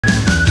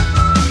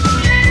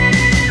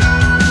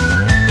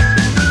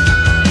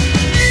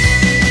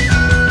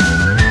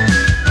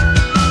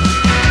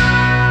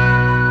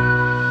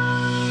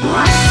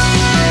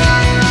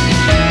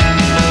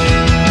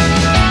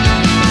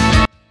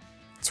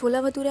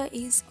Chola Bhatura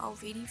is a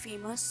very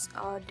famous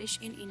dish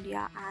in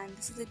India, and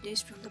this is a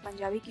dish from the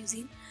Punjabi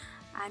cuisine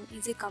and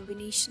is a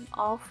combination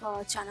of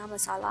chana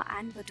masala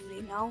and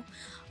bhature. Now,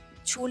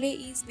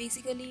 chole is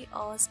basically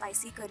a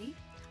spicy curry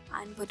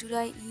and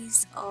bhatura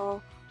is a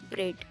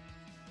bread.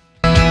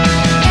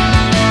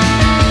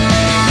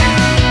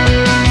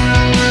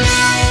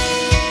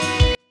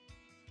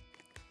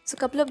 So a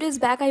couple of days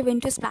back I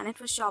went to Esplanade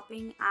for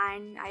shopping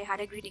and I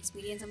had a great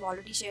experience. I've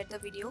already shared the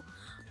video.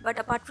 But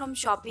apart from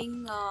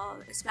shopping,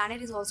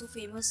 Esplanade is also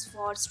famous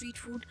for street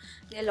food.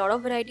 There are a lot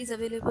of varieties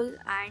available,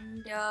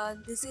 and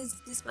this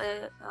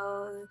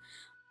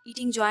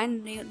eating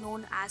joint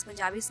known as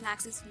Punjabi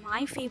snacks is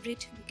my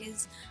favorite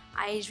because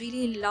I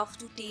really love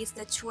to taste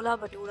the Chola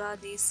Bhatura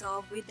they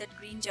serve with that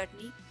green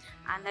chutney,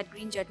 and that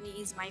green chutney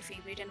is my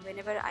favorite. And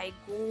whenever I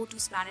go to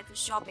Esplanade for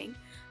shopping,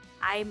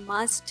 I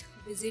must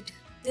visit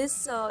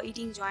this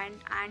eating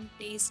joint and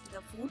taste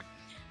the food.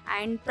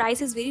 And price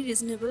is very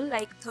reasonable,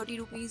 like 30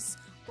 rupees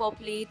per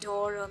plate,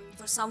 or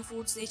for some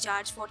foods they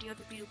charge 40 or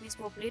 50 rupees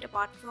per plate.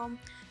 Apart from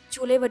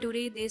chole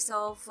bhature, they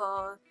serve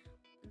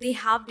they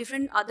have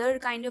different other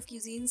kind of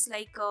cuisines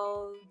like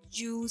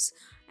juice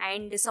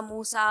and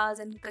samosas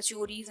and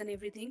kachoris and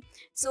everything.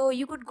 So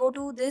you could go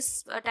to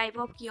this type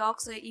of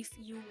kiosk if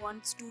you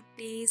want to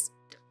taste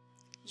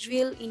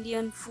real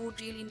Indian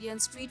food, real Indian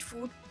street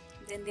food.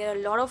 Then there are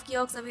a lot of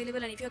kiosks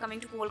available, and if you're coming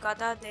to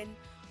Kolkata, then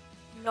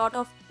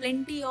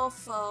plenty of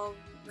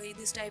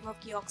this type of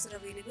kiosks are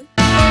available.